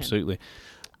information. Absolutely.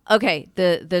 Okay,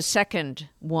 the second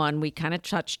one we kind of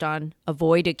touched on: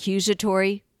 avoid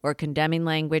accusatory or condemning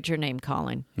language or name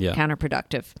calling. Yeah.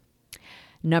 Counterproductive.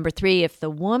 Number 3, if the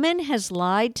woman has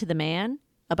lied to the man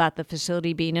about the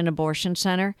facility being an abortion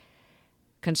center,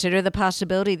 consider the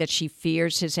possibility that she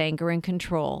fears his anger and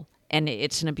control, and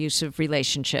it's an abusive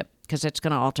relationship because it's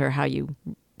going to alter how you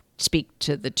speak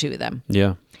to the two of them.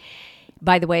 Yeah.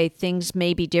 By the way, things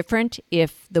may be different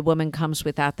if the woman comes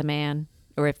without the man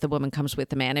or if the woman comes with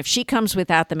the man. If she comes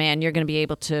without the man, you're going to be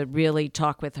able to really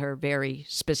talk with her very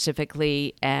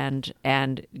specifically and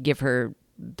give her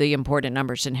the important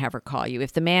numbers and have her call you.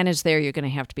 If the man is there, you're going to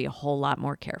have to be a whole lot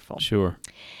more careful. Sure.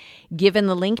 Given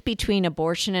the link between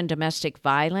abortion and domestic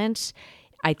violence,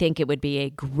 I think it would be a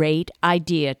great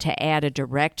idea to add a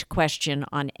direct question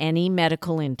on any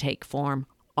medical intake form.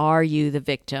 Are you the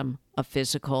victim of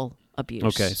physical abuse?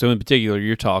 Okay. So in particular,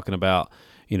 you're talking about,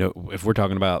 if we're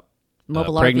talking about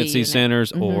Mobile RV pregnancy unit.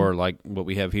 centers or like what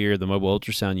we have here, the mobile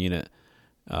ultrasound unit,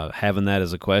 having that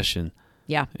as a question,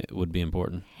 Yeah. it would be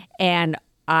important. And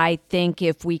I think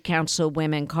if we counsel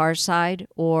women car side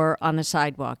or on the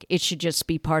sidewalk, it should just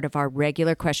be part of our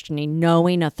regular questioning.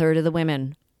 Knowing a third of the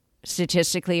women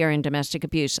statistically are in domestic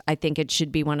abuse, I think it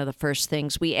should be one of the first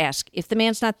things we ask. If the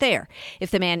man's not there,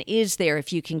 if the man is there,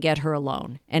 if you can get her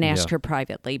alone and ask her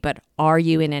privately, but are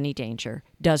you in any danger?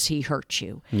 Does he hurt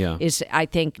you? Yeah. I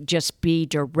think just be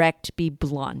direct, be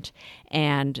blunt,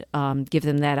 and give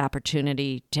them that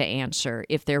opportunity to answer.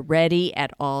 If they're ready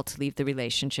at all to leave the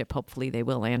relationship, hopefully they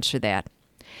will answer that.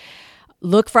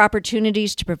 Look for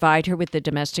opportunities to provide her with the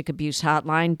domestic abuse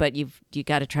hotline, but you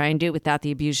got to try and do it without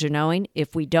the abuser knowing.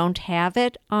 If we don't have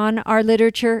it on our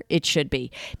literature, it should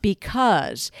be.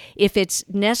 Because if it's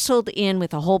nestled in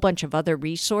with a whole bunch of other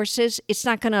resources, it's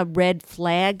not going to red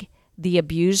flag the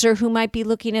abuser who might be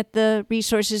looking at the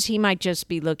resources. He might just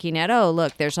be looking at, oh,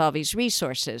 look, there's all these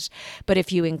resources. But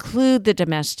if you include the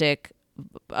domestic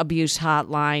abuse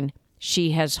hotline,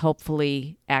 she has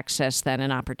hopefully accessed then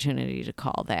an opportunity to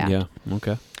call that. Yeah.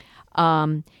 Okay.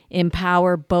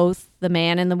 Empower both the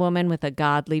man and the woman with a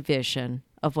godly vision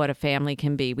of what a family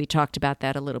can be. We talked about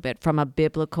that a little bit from a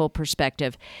biblical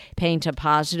perspective. Paint a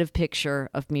positive picture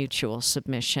of mutual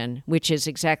submission, which is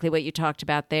exactly what you talked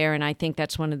about there. And I think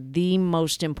that's one of the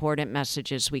most important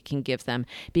messages we can give them,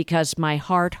 because my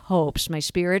heart hopes, my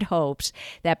spirit hopes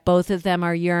that both of them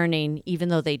are yearning, even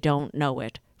though they don't know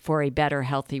it, for a better,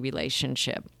 healthy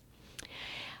relationship.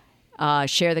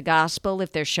 Share the gospel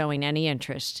if they're showing any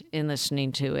interest in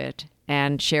listening to it,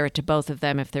 and share it to both of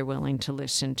them if they're willing to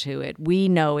listen to it. We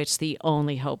know it's the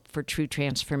only hope for true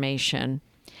transformation.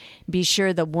 Be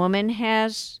sure the woman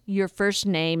has your first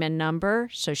name and number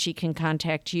so she can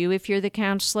contact you if you're the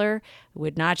counselor.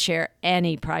 Would not share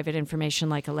any private information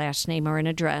like a last name or an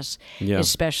address,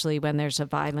 especially when there's a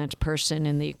violent person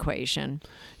in the equation.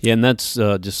 Yeah, and that's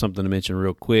just something to mention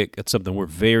real quick. That's something we're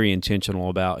very intentional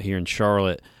about here in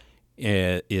Charlotte,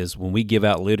 is when we give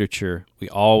out literature, we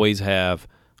always have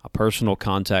a personal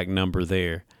contact number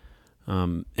there.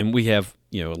 And we have,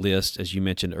 a list, as you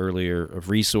mentioned earlier, of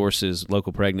resources,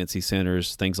 local pregnancy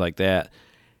centers, things like that.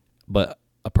 But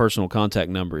a personal contact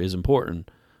number is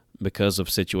important because of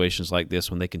situations like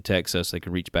this. When they can text us, they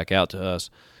can reach back out to us.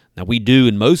 Now, we do,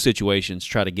 in most situations,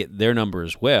 try to get their number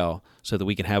as well so that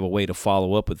we can have a way to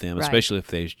follow up with them, especially if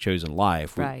they've chosen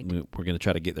life. We're going to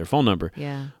try to get their phone number.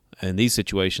 Yeah. In these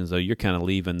situations, though, you're kind of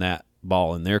leaving that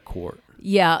ball in their court.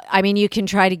 Yeah, I mean, you can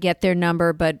try to get their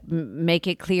number, but make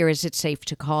it clear, is it safe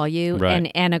to call you?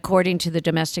 Right. And according to the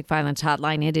domestic violence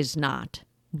hotline, it is not.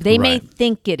 They may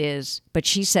think it is, but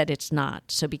she said it's not,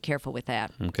 so be careful with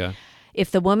that. Okay.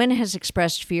 If the woman has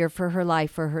expressed fear for her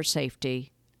life or her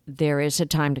safety, there is a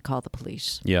time to call the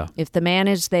police. Yeah. If the man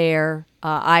is there,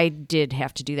 I did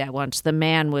have to do that once. The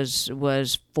man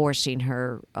was forcing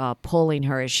her, pulling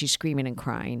her as she's screaming and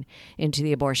crying into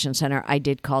the abortion center. I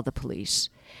did call the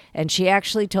police. And she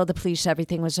actually told the police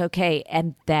everything was okay,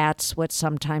 and that's what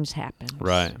sometimes happens.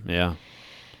 Right, yeah.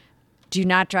 Do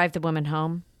not drive the woman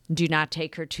home. Do not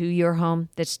take her to your home.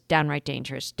 That's downright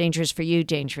dangerous. Dangerous for you,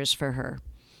 dangerous for her.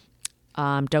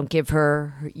 Don't give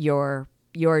her your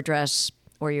address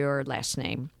or your last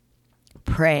name.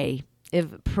 Pray.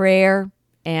 If prayer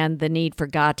and the need for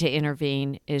God to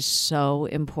intervene is so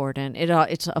important.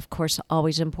 It's of course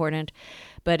always important,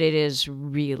 but it is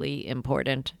really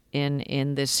important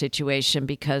in this situation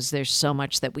because there's so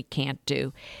much that we can't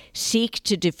do. Seek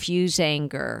to diffuse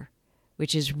anger,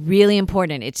 which is really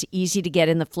important. It's easy to get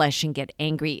in the flesh and get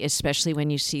angry, especially when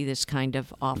you see this kind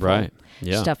of awful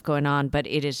stuff going on, but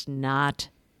it is not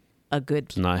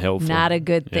it's not helpful. Not a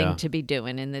good thing to be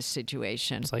doing in this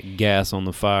situation. It's like gas on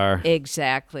the fire.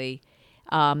 Exactly.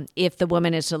 If the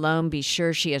woman is alone, be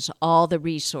sure she has all the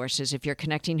resources. If you're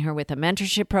connecting her with a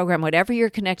mentorship program, whatever you're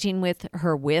connecting with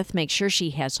her with, make sure she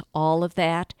has all of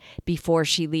that before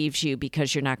she leaves you,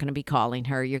 because you're not going to be calling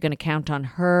her. You're going to count on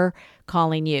her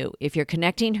calling you. If you're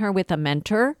connecting her with a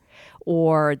mentor,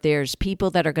 or there's people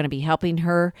that are going to be helping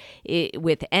her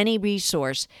with any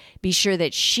resource, be sure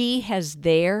that she has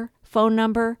their phone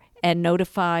number and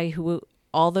notify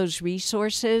all those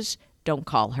resources. Don't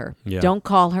call her. Yeah. Don't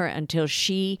call her until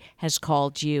she has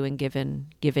called you and given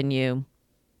you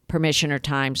permission or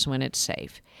times when it's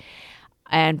safe.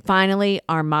 And finally,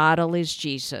 our model is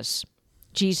Jesus.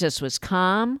 Jesus was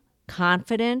calm,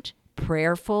 confident,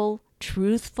 prayerful,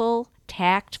 truthful,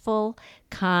 tactful,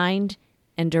 kind,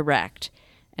 and direct.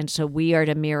 And so we are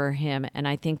to mirror him. And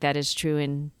I think that is true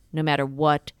in no matter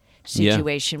what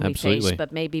situation we face,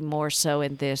 but maybe more so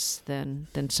in this than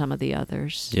some of the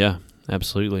others. Yeah,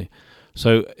 absolutely.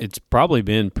 So it's probably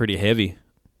been pretty heavy.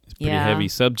 It's a pretty heavy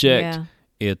subject. Yeah.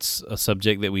 It's a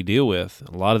subject that we deal with.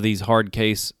 A lot of these hard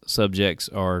case subjects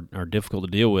are difficult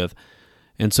to deal with.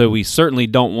 And so we certainly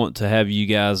don't want to have you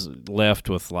guys left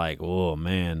with like, oh,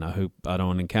 man, I hope I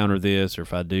don't encounter this, or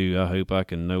if I do, I hope I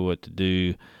can know what to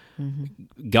do.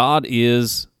 Mm-hmm. God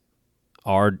is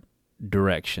our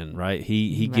direction, right?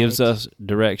 He gives us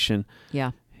direction.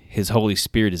 Yeah. His Holy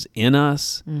Spirit is in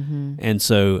us. Mm-hmm. And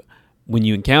so when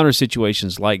you encounter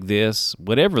situations like this,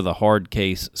 whatever the hard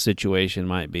case situation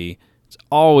might be, it's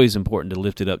always important to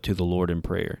lift it up to the Lord in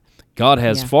prayer. God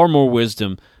has far more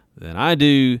wisdom than I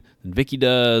do, than Vicki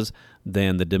does,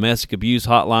 than the domestic abuse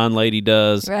hotline lady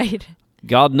does. Right.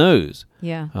 God knows.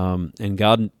 Yeah. And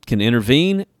God can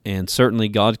intervene, and certainly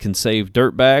God can save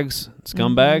dirtbags,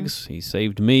 scumbags. Mm-hmm. He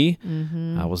saved me.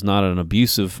 Mm-hmm. I was not an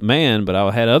abusive man, but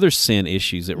I had other sin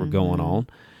issues that were going on.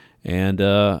 And,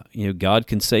 God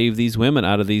can save these women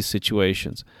out of these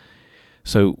situations.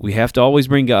 So we have to always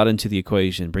bring God into the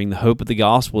equation, bring the hope of the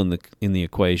gospel in the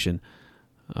equation.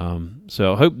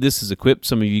 So I hope this has equipped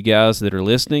some of you guys that are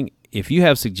listening. If you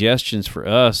have suggestions for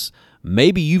us,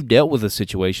 maybe you've dealt with a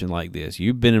situation like this.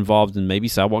 You've been involved in maybe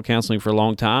sidewalk counseling for a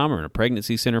long time, or in a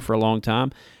pregnancy center for a long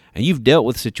time, and you've dealt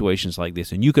with situations like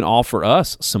this, and you can offer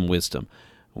us some wisdom.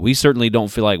 We certainly don't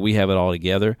feel like we have it all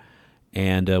together.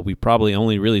 And we probably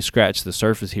only really scratched the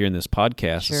surface here in this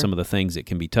podcast of some of the things that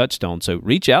can be touched on. So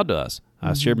reach out to us.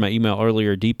 I shared my email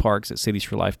earlier,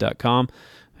 dparks@citiesforlife.com.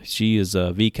 She is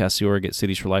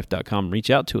vcassiorg@citiesforlife.com. Reach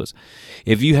out to us.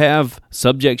 If you have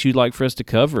subjects you'd like for us to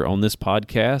cover on this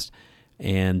podcast,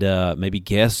 and maybe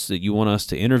guests that you want us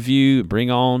to interview, bring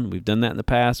on, we've done that in the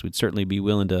past. We'd certainly be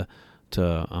willing to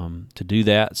do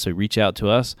that. So reach out to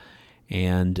us,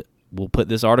 and we'll put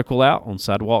this article out on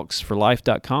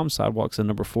sidewalksforlife.com,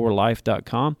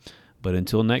 sidewalks4life.com. But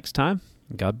until next time,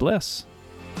 God bless.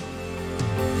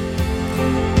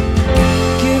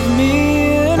 Give me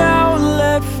an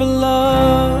outlet for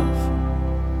love.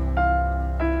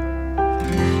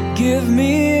 Give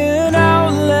me an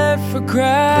outlet for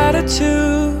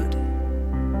gratitude.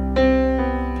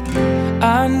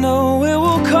 I know it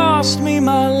will cost me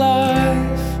my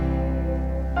life,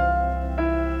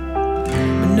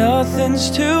 but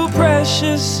nothing's too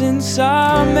precious since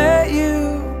I met you.